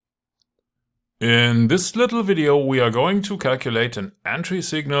In this little video we are going to calculate an entry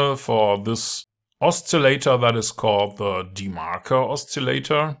signal for this oscillator that is called the demarker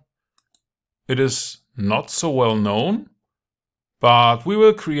oscillator. It is not so well known, but we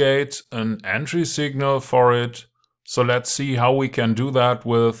will create an entry signal for it. So let's see how we can do that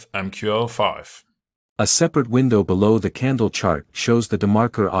with MQL5. A separate window below the candle chart shows the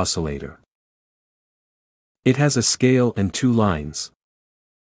demarker oscillator. It has a scale and two lines.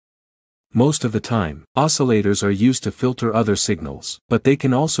 Most of the time, oscillators are used to filter other signals, but they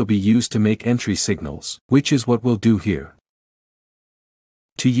can also be used to make entry signals, which is what we'll do here.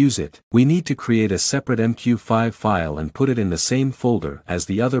 To use it, we need to create a separate MQ5 file and put it in the same folder as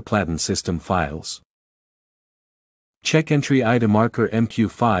the other Platen system files. CheckEntry IDemarker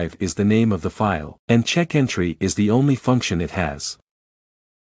MQ5 is the name of the file, and CheckEntry is the only function it has.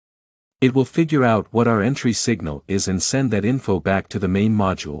 It will figure out what our entry signal is and send that info back to the main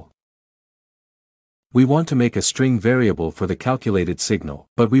module. We want to make a string variable for the calculated signal,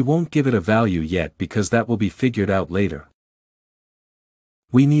 but we won't give it a value yet because that will be figured out later.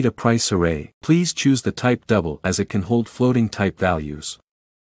 We need a price array. Please choose the type double as it can hold floating type values.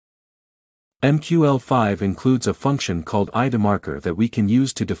 MQL5 includes a function called IDemarker that we can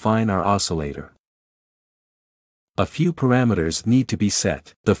use to define our oscillator. A few parameters need to be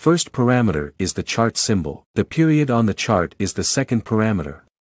set. The first parameter is the chart symbol. The period on the chart is the second parameter.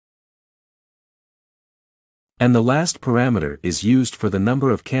 And the last parameter is used for the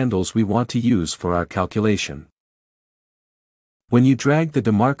number of candles we want to use for our calculation. When you drag the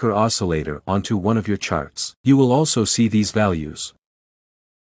demarker oscillator onto one of your charts, you will also see these values.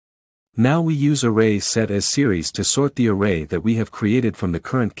 Now we use array set as series to sort the array that we have created from the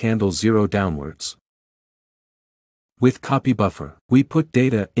current candle 0 downwards. With copy buffer, we put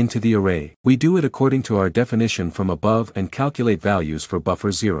data into the array. We do it according to our definition from above and calculate values for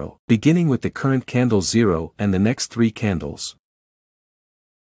buffer 0, beginning with the current candle 0 and the next 3 candles.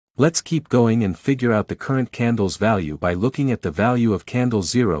 Let's keep going and figure out the current candle's value by looking at the value of candle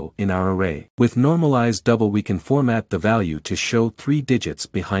 0 in our array. With normalized double we can format the value to show 3 digits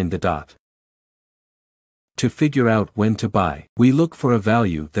behind the dot. To figure out when to buy, we look for a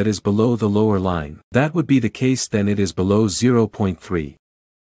value that is below the lower line. That would be the case then it is below 0.3.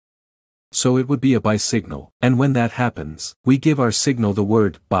 So it would be a buy signal, and when that happens, we give our signal the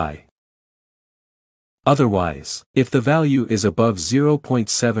word buy. Otherwise, if the value is above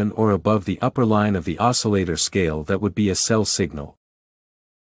 0.7 or above the upper line of the oscillator scale, that would be a sell signal.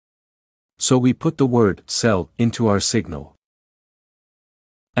 So we put the word sell into our signal.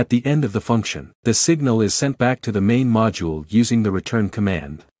 At the end of the function, the signal is sent back to the main module using the return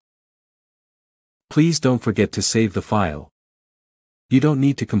command. Please don't forget to save the file. You don't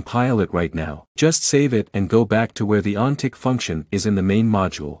need to compile it right now, just save it and go back to where the onTick function is in the main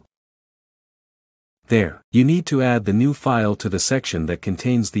module. There, you need to add the new file to the section that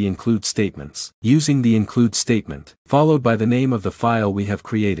contains the include statements, using the include statement, followed by the name of the file we have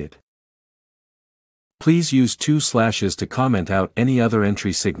created. Please use 2 slashes to comment out any other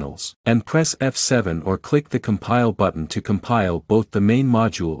entry signals, and press F7 or click the compile button to compile both the main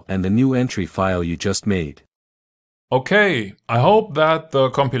module and the new entry file you just made. Okay, I hope that the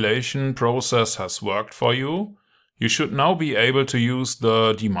compilation process has worked for you. You should now be able to use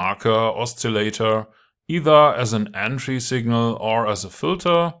the demarker oscillator either as an entry signal or as a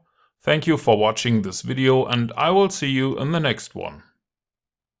filter. Thank you for watching this video and I will see you in the next one.